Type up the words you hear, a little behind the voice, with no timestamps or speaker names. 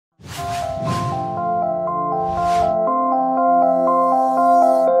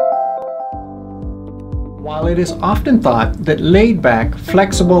it is often thought that laid-back,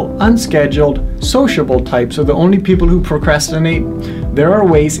 flexible, unscheduled, sociable types are the only people who procrastinate, there are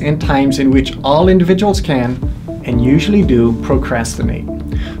ways and times in which all individuals can, and usually do, procrastinate.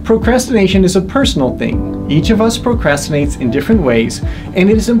 Procrastination is a personal thing. Each of us procrastinates in different ways, and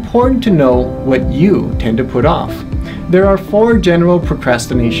it is important to know what you tend to put off. There are 4 general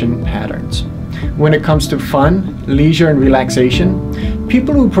procrastination patterns. When it comes to fun, leisure, and relaxation,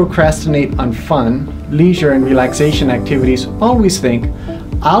 people who procrastinate on fun, leisure, and relaxation activities always think,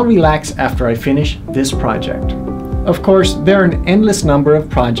 I'll relax after I finish this project. Of course, there are an endless number of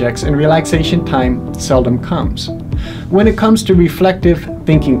projects and relaxation time seldom comes. When it comes to reflective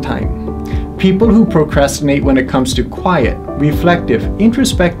thinking time, people who procrastinate when it comes to quiet, reflective,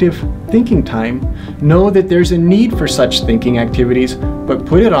 introspective thinking time know that there's a need for such thinking activities, but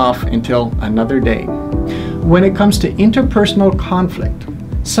put it off until another day. When it comes to interpersonal conflict,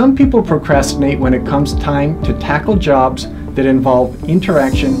 some people procrastinate when it comes time to tackle jobs that involve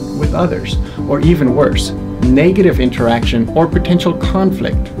interaction with others, or even worse, negative interaction or potential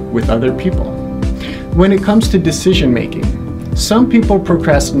conflict with other people. When it comes to decision making, some people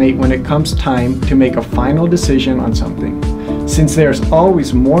procrastinate when it comes time to make a final decision on something. Since there's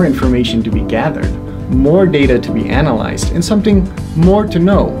always more information to be gathered, more data to be analyzed, and something more to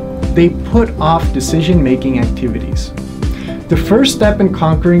know, they put off decision-making activities. The first step in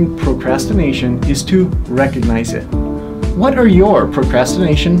conquering procrastination is to recognize it. What are your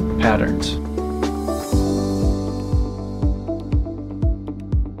procrastination patterns?